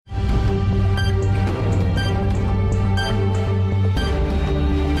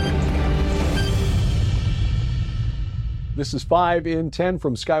This is 5 in 10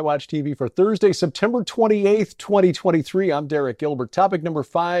 from Skywatch TV for Thursday, September 28th, 2023. I'm Derek Gilbert. Topic number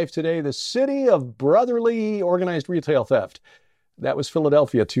 5 today, the city of brotherly organized retail theft. That was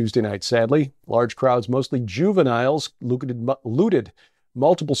Philadelphia Tuesday night, sadly. Large crowds, mostly juveniles, looted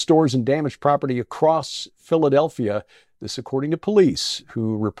multiple stores and damaged property across Philadelphia. This according to police,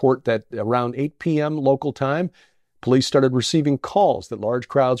 who report that around 8 p.m. local time, police started receiving calls that large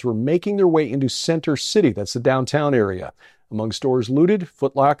crowds were making their way into Center City. That's the downtown area. Among stores looted,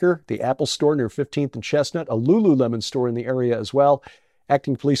 Foot Locker, the Apple Store near 15th and Chestnut, a Lululemon store in the area as well.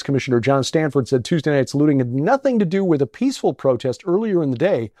 Acting Police Commissioner John Stanford said Tuesday night's looting had nothing to do with a peaceful protest earlier in the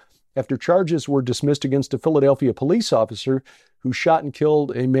day after charges were dismissed against a Philadelphia police officer who shot and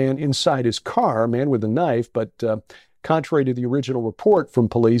killed a man inside his car, a man with a knife. But contrary to the original report from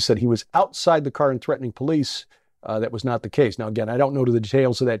police that he was outside the car and threatening police, that was not the case. Now, again, I don't know the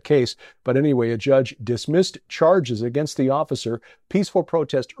details of that case, but anyway, a judge dismissed charges against the officer. Peaceful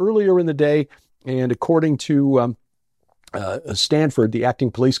protest earlier in the day, and according to Stanford, the acting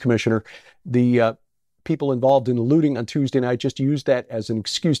police commissioner, the people involved in the looting on Tuesday night just used that as an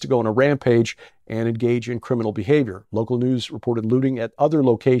excuse to go on a rampage and engage in criminal behavior. Local news reported looting at other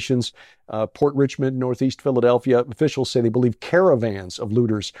locations, Port Richmond, Northeast Philadelphia. Officials say they believe caravans of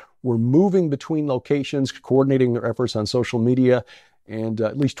looters were moving between locations, coordinating their efforts on social media, and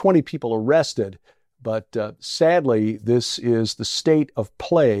at least 20 people arrested. But sadly, this is the state of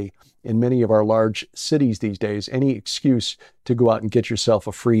play in many of our large cities these days. Any excuse to go out and get yourself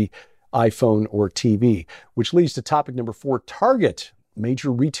a free iPhone or TV, which leads to topic number 4, Target, major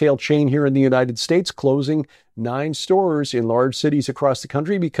retail chain here in the United States, closing 9 stores in large cities across the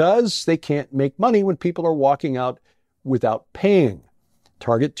country because they can't make money when people are walking out without paying.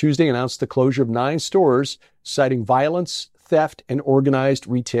 Target Tuesday announced the closure of 9 stores, citing violence, theft, and organized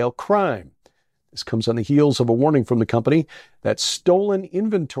retail crime. This comes on the heels of a warning from the company that stolen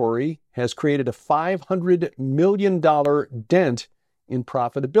inventory has created a $500 million dent in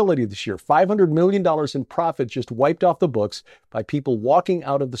profitability this year. $500 million in profit just wiped off the books by people walking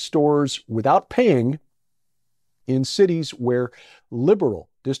out of the stores without paying in cities where liberal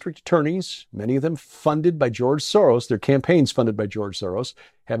district attorneys, many of them funded by George Soros, their campaigns funded by George Soros,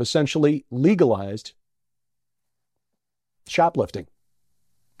 have essentially legalized shoplifting.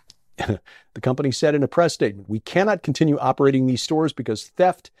 The company said in a press statement, "We cannot continue operating these stores because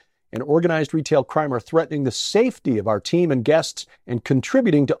theft and organized retail crime are threatening the safety of our team and guests and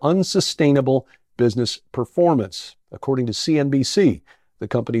contributing to unsustainable business performance." According to CNBC, the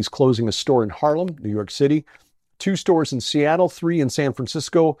company's closing a store in Harlem, New York City, 2 stores in Seattle, 3 in San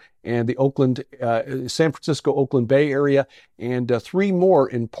Francisco and the San Francisco, Oakland Bay area, and 3 more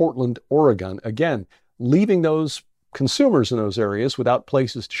in Portland, Oregon. Again, leaving those consumers in those areas without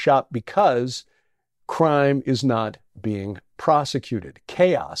places to shop because crime is not being prosecuted.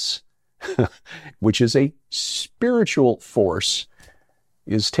 Chaos, which is a spiritual force,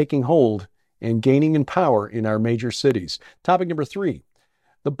 is taking hold and gaining in power in our major cities. Topic number 3,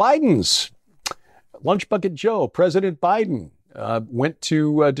 the Bidens. Lunch Bucket Joe, President Biden, went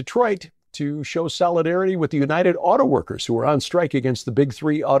to Detroit to show solidarity with the United Auto Workers who are on strike against the big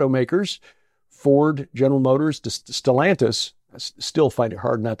 3 automakers, Ford, General Motors, Stellantis. I still find it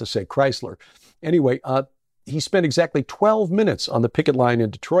hard not to say Chrysler. Anyway, he spent exactly 12 minutes on the picket line in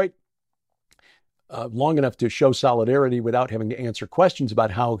Detroit, long enough to show solidarity without having to answer questions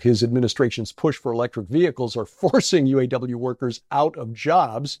about how his administration's push for electric vehicles are forcing UAW workers out of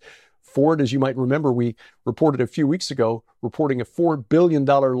jobs. Ford, as you might remember, we reported a few weeks ago, reporting a $4 billion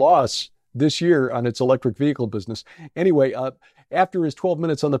loss this year on its electric vehicle business. Anyway, after his 12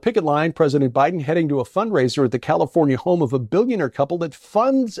 minutes on the picket line, President Biden heading to a fundraiser at the California home of a billionaire couple that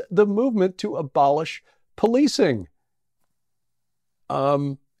funds the movement to abolish policing.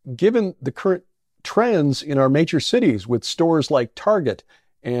 Given the current trends in our major cities with stores like Target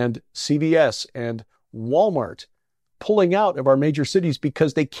and CVS and Walmart pulling out of our major cities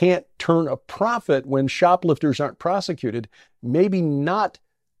because they can't turn a profit when shoplifters aren't prosecuted, maybe not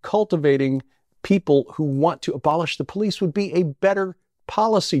cultivating people who want to abolish the police would be a better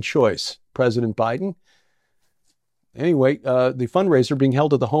policy choice, President Biden. Anyway, the fundraiser being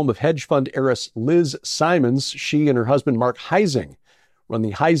held at the home of hedge fund heiress Liz Simons. She and her husband, Mark Heising, run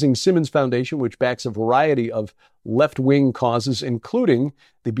the Heising-Simmons Foundation, which backs a variety of left-wing causes, including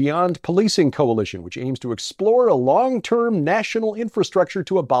the Beyond Policing Coalition, which aims to explore a long-term national infrastructure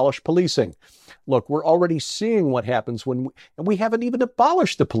to abolish policing. Look, we're already seeing what happens and we haven't even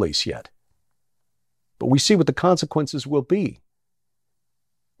abolished the police yet. But we see what the consequences will be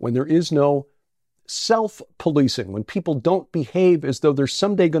when there is no self-policing, when people don't behave as though they're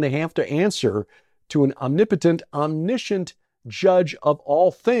someday going to have to answer to an omnipotent, omniscient judge of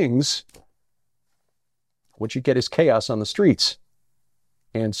all things, what you get is chaos on the streets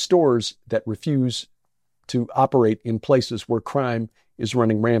and stores that refuse to operate in places where crime is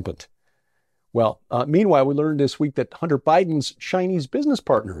running rampant. Well, meanwhile, we learned this week that Hunter Biden's Chinese business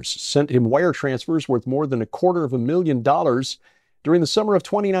partners sent him wire transfers worth more than $250,000 during the summer of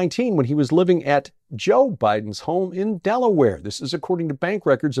 2019 when he was living at Joe Biden's home in Delaware. This is according to bank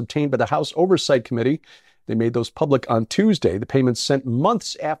records obtained by the House Oversight Committee. They made those public on Tuesday. The payments sent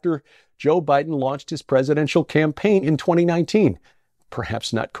months after Joe Biden launched his presidential campaign in 2019.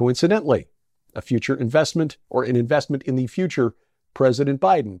 Perhaps not coincidentally, a future investment or an investment in the future President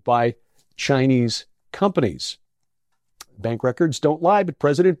Biden by Chinese companies. Bank records don't lie, but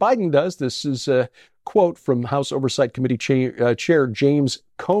President Biden does. This is a quote from House Oversight Committee Chair James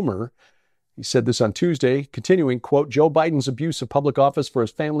Comer. He said this on Tuesday, continuing, quote, Joe Biden's abuse of public office for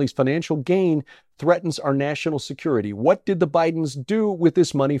his family's financial gain threatens our national security. What did the Bidens do with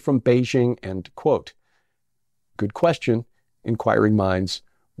this money from Beijing? End quote. Good question. Inquiring minds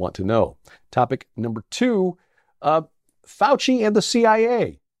want to know. Topic number 2, Fauci and the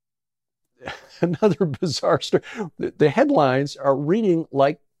CIA. Another bizarre story. The headlines are reading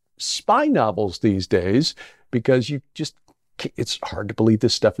like spy novels these days because it's hard to believe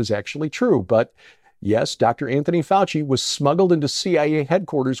this stuff is actually true. But yes, Dr. Anthony Fauci was smuggled into CIA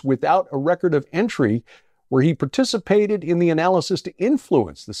headquarters without a record of entry, where he participated in the analysis to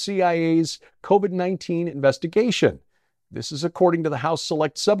influence the CIA's COVID-19 investigation. This is according to the House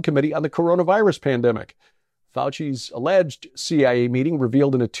Select Subcommittee on the coronavirus pandemic. Fauci's alleged CIA meeting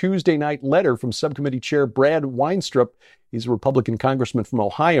revealed in a Tuesday night letter from Subcommittee Chair Brad Weinstrup. He's a Republican congressman from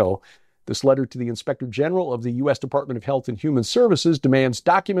Ohio. This letter to the Inspector General of the U.S. Department of Health and Human Services demands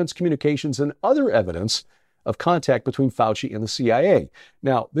documents, communications, and other evidence of contact between Fauci and the CIA.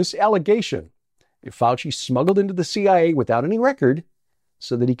 Now, this allegation, if Fauci smuggled into the CIA without any record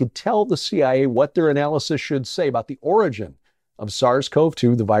so that he could tell the CIA what their analysis should say about the origin of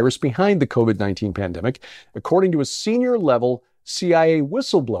SARS-CoV-2, the virus behind the COVID-19 pandemic. According to a senior-level CIA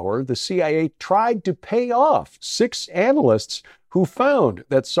whistleblower, the CIA tried to pay off 6 analysts who found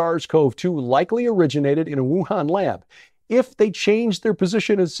that SARS-CoV-2 likely originated in a Wuhan lab if they changed their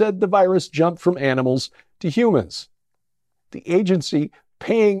position and said the virus jumped from animals to humans. The agency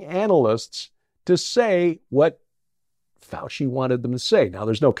paying analysts to say what Fauci wanted them to say. Now,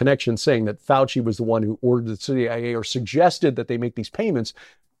 there's no connection saying that Fauci was the one who ordered the CIA or suggested that they make these payments.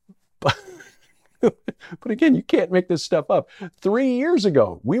 But again, you can't make this stuff up. 3 years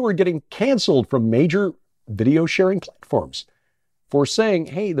ago, we were getting canceled from major video sharing platforms for saying,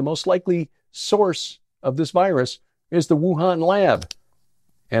 hey, the most likely source of this virus is the Wuhan lab.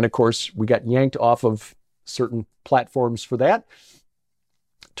 And of course, we got yanked off of certain platforms for that.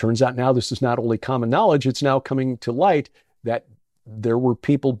 Turns out now this is not only common knowledge, it's now coming to light that there were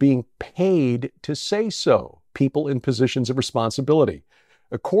people being paid to say so, people in positions of responsibility.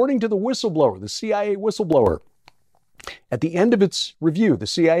 According to the whistleblower, the CIA whistleblower, at the end of its review, the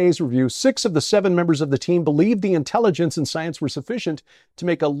CIA's review, 6 of the 7 members of the team believed the intelligence and science were sufficient to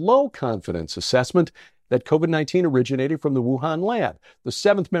make a low confidence assessment that COVID-19 originated from the Wuhan lab. The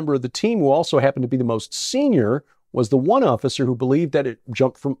 7th member of the team, who also happened to be the most senior, was the one officer who believed that it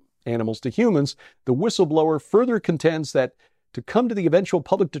jumped from animals to humans. The whistleblower further contends that to come to the eventual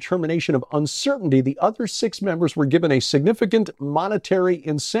public determination of uncertainty, the other 6 members were given a significant monetary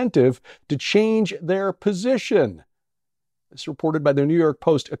incentive to change their position. This reported by the New York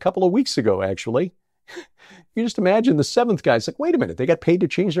Post a couple of weeks ago, actually. You just imagine the 7th guy's like, wait a minute, they got paid to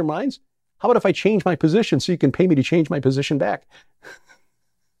change their minds? How about if I change my position so you can pay me to change my position back?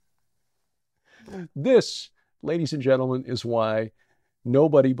 This, ladies and gentlemen, is why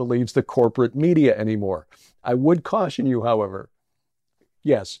nobody believes the corporate media anymore. I would caution you, however,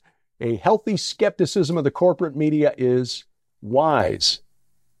 yes, a healthy skepticism of the corporate media is wise,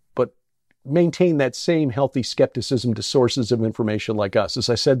 but maintain that same healthy skepticism to sources of information like us. As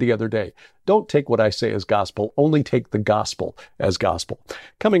I said the other day, don't take what I say as gospel, only take the gospel as gospel.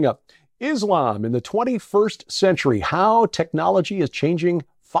 Coming up, Islam in the 21st century, how technology is changing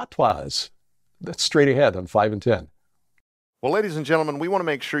fatwas. That's straight ahead on 5 and 10. Well, ladies and gentlemen, we want to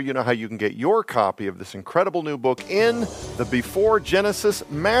make sure you know how you can get your copy of this incredible new book in the Before Genesis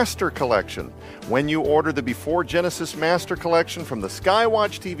Master Collection. When you order the Before Genesis Master Collection from the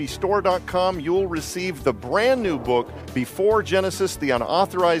SkywatchTVStore.com, you'll receive the brand new book, Before Genesis, The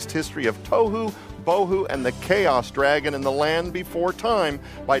Unauthorized History of Tohu, Bohu and the Chaos Dragon in the Land Before Time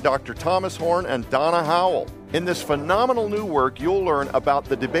by Dr. Thomas Horn and Donna Howell. In this phenomenal new work, you'll learn about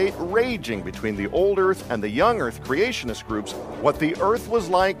the debate raging between the Old Earth and the Young Earth creationist groups, what the Earth was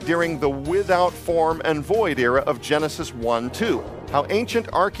like during the without form and void era of Genesis 1-2, how ancient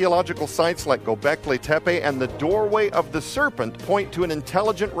archaeological sites like Göbekli Tepe and the Doorway of the Serpent point to an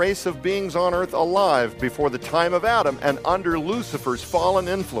intelligent race of beings on Earth alive before the time of Adam and under Lucifer's fallen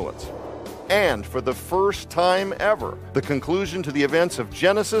influence. And for the first time ever, the conclusion to the events of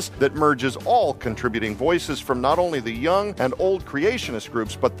Genesis that merges all contributing voices from not only the young and old creationist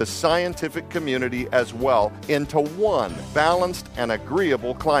groups, but the scientific community as well, into one balanced and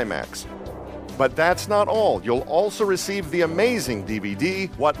agreeable climax. But that's not all. You'll also receive the amazing DVD,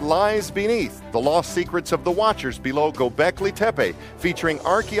 What Lies Beneath, The Lost Secrets of the Watchers Below Göbekli Tepe, featuring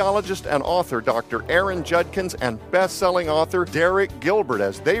archaeologist and author Dr. Aaron Judkins and best-selling author Derek Gilbert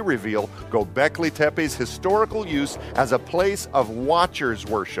as they reveal Göbekli Tepe's historical use as a place of watchers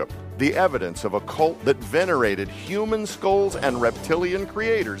worship, the evidence of a cult that venerated human skulls and reptilian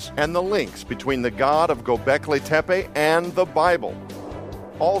creators, and the links between the god of Göbekli Tepe and the Bible.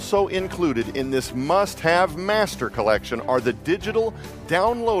 Also included in this must-have master collection are the digital,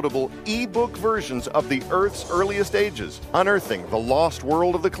 downloadable e-book versions of the Earth's earliest ages, Unearthing the Lost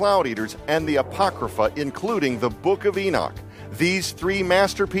World of the Cloud Eaters, and the Apocrypha, including the Book of Enoch. These 3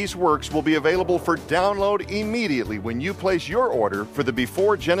 masterpiece works will be available for download immediately when you place your order for the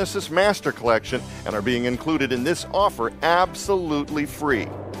Before Genesis Master Collection and are being included in this offer absolutely free.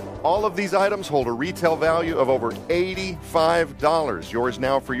 All of these items hold a retail value of over $85. Yours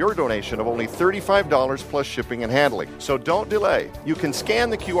now for your donation of only $35 plus shipping and handling. So don't delay. You can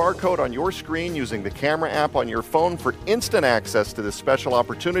scan the QR code on your screen using the camera app on your phone for instant access to this special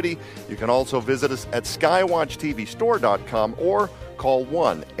opportunity. You can also visit us at skywatchtvstore.com or call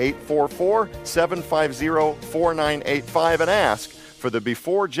 1-844-750-4985 and ask for the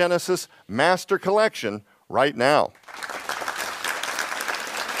Before Genesis Master Collection right now.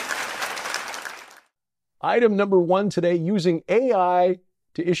 Item number 1 today, using AI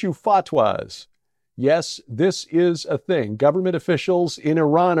to issue fatwas. Yes, this is a thing. Government officials in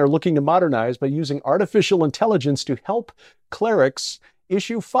Iran are looking to modernize by using artificial intelligence to help clerics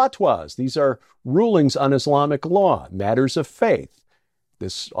issue fatwas. These are rulings on Islamic law, matters of faith.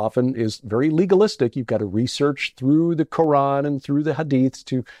 This often is very legalistic. You've got to research through the Quran and through the Hadiths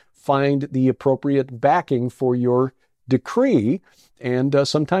to find the appropriate backing for your decree, and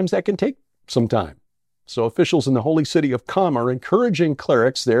sometimes that can take some time. So officials in the holy city of Qom are encouraging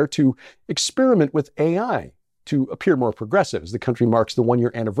clerics there to experiment with AI to appear more progressive as the country marks the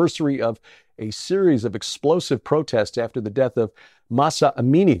 1-year anniversary of a series of explosive protests after the death of Mahsa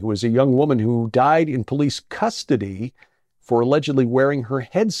Amini, who was a young woman who died in police custody for allegedly wearing her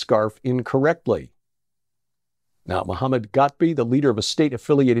headscarf incorrectly. Now, Mohammed Ghatbi, the leader of a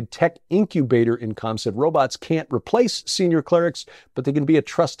state-affiliated tech incubator in Qom, said robots can't replace senior clerics, but they can be a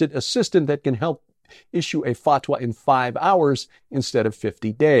trusted assistant that can help issue a fatwa in 5 hours instead of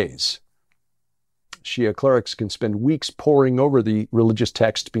 50 days. Shia clerics can spend weeks poring over the religious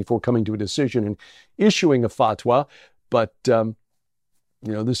text before coming to a decision and issuing a fatwa, but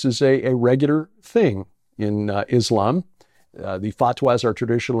this is a regular thing in Islam. The fatwas are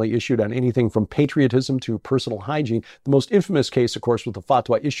traditionally issued on anything from patriotism to personal hygiene. The most infamous case, of course, was the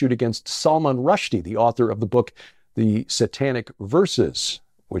fatwa issued against Salman Rushdie, the author of the book The Satanic Verses,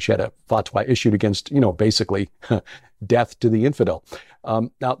 which had a fatwa issued against, basically death to the infidel.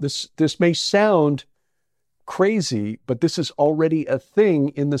 Now, this may sound crazy, but this is already a thing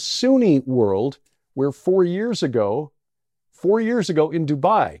in the Sunni world, where 4 years ago in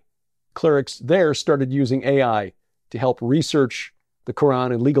Dubai, clerics there started using AI to help research the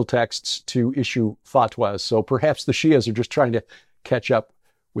Quran and legal texts to issue fatwas. So perhaps the Shias are just trying to catch up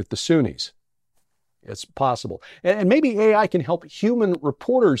with the Sunnis. It's possible. And maybe AI can help human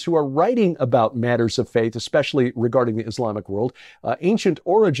reporters who are writing about matters of faith, especially regarding the Islamic world. Ancient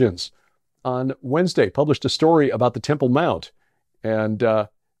Origins on Wednesday published a story about the Temple Mount and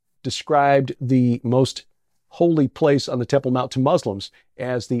described the most holy place on the Temple Mount to Muslims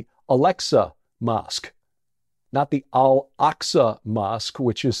as the Al-Aqsa Mosque. Not the Al-Aqsa Mosque,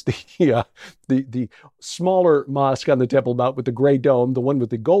 which is the smaller mosque on the Temple Mount with the gray dome. The one with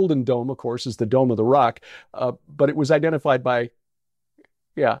the golden dome, of course, is the Dome of the Rock. But it was identified by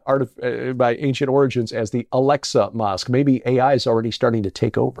Ancient Origins as the Al-Aqsa Mosque. Maybe AI is already starting to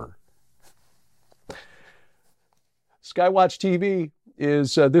take over. Skywatch TV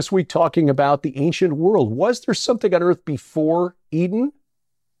is this week talking about the ancient world. Was there something on Earth before Eden?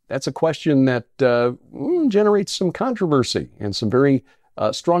 That's a question that generates some controversy and some very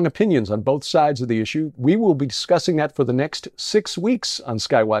strong opinions on both sides of the issue. We will be discussing that for the next 6 weeks on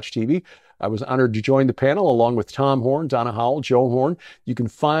Skywatch TV. I was honored to join the panel along with Tom Horn, Donna Howell, Joe Horn. You can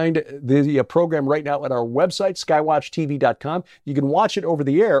find the program right now at our website, skywatchtv.com. You can watch it over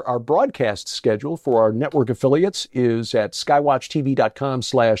the air. Our broadcast schedule for our network affiliates is at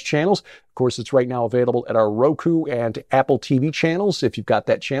skywatchtv.com/channels. Of course, it's right now available at our Roku and Apple TV channels. If you've got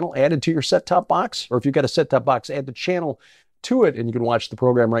that channel added to your set-top box, or if you've got a set-top box, add the channel to it and you can watch the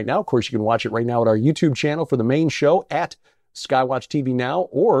program right now. Of course, you can watch it right now at our YouTube channel for the main show at Skywatch TV Now,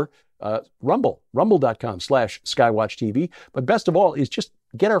 or rumble.com/skywatchtv. But best of all is just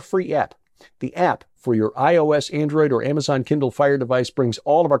get our free app. The app for your iOS, Android, or Amazon Kindle Fire device brings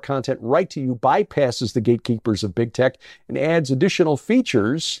all of our content right to you, bypasses the gatekeepers of big tech, and adds additional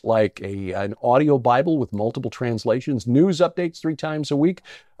features like an audio Bible with multiple translations, news updates 3 times a week,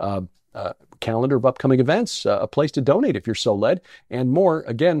 calendar of upcoming events, a place to donate if you're so led, and more.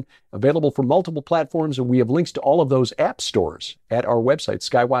 Again, available for multiple platforms, and we have links to all of those app stores at our website,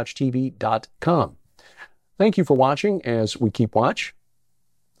 skywatchtv.com. Thank you for watching as we keep watch.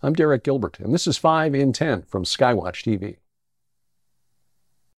 I'm Derek Gilbert, and this is 5 in 10 from Skywatch TV.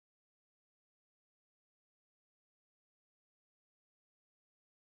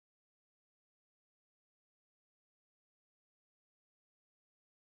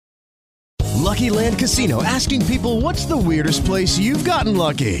 Lucky Land Casino, asking people, what's the weirdest place you've gotten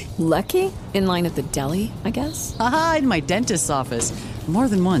lucky? Lucky? In line at the deli, I guess? Aha, in my dentist's office. More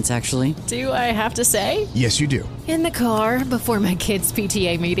than once, actually. Do I have to say? Yes, you do. In the car before my kids'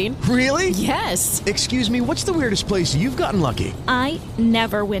 PTA meeting. Really? Yes. Excuse me, what's the weirdest place you've gotten lucky? I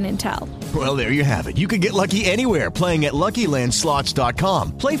never win and tell. Well, there you have it. You can get lucky anywhere, playing at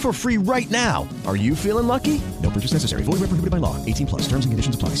LuckyLandSlots.com. Play for free right now. Are you feeling lucky? No purchase necessary. Void where prohibited by law. 18+. Terms and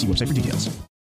conditions apply. See website for details.